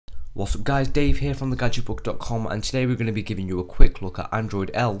What's up guys, Dave here from thegadgetbook.com, and today we're going to be giving you a quick look at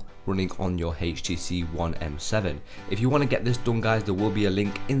Android L running on your HTC One M7. If you want to get this done guys, there will be a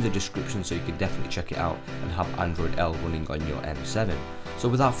link in the description so you can definitely check it out and have Android L running on your M7. So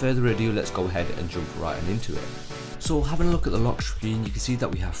without further ado, let's go ahead and jump right into it. So having a look at the lock screen, you can see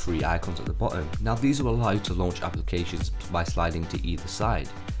that we have three icons at the bottom. Now these will allow you to launch applications by sliding to either side.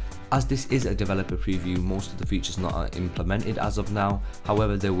 As this is a developer preview, most of the features not are implemented as of now,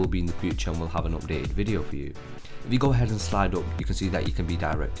 however they will be in the future and we'll have an updated video for you. If you go ahead and slide up, you can see that you can be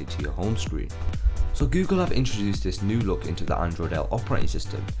directed to your home screen. So Google have introduced this new look into the Android L operating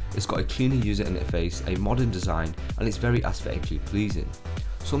system. It's got a cleaner user interface, a modern design, and it's very aesthetically pleasing.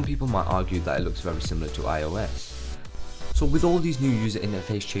 Some people might argue that it looks very similar to iOS. So with all these new user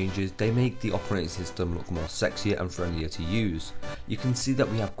interface changes, they make the operating system look more sexier and friendlier to use. You can see that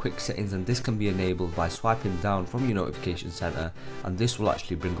we have quick settings, and this can be enabled by swiping down from your notification center, and this will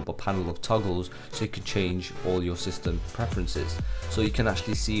actually bring up a panel of toggles so you can change all your system preferences. So you can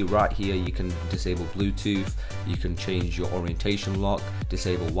actually see right here, you can disable Bluetooth, you can change your orientation lock,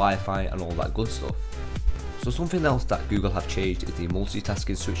 disable Wi-Fi and all that good stuff. So something else that Google have changed is the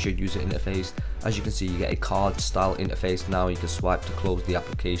multitasking switcher user interface. As you can see, you get a card style interface now. You can swipe to close the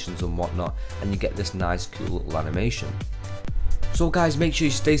applications and whatnot, and you get this nice cool little animation. So guys, make sure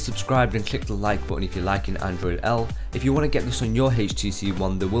you stay subscribed and click the like button if you're liking Android L. If you want to get this on your HTC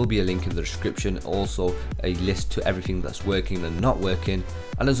One, there will be a link in the description, also a list to everything that's working and not working.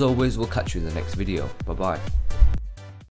 And as always, we'll catch you in the next video. Bye bye.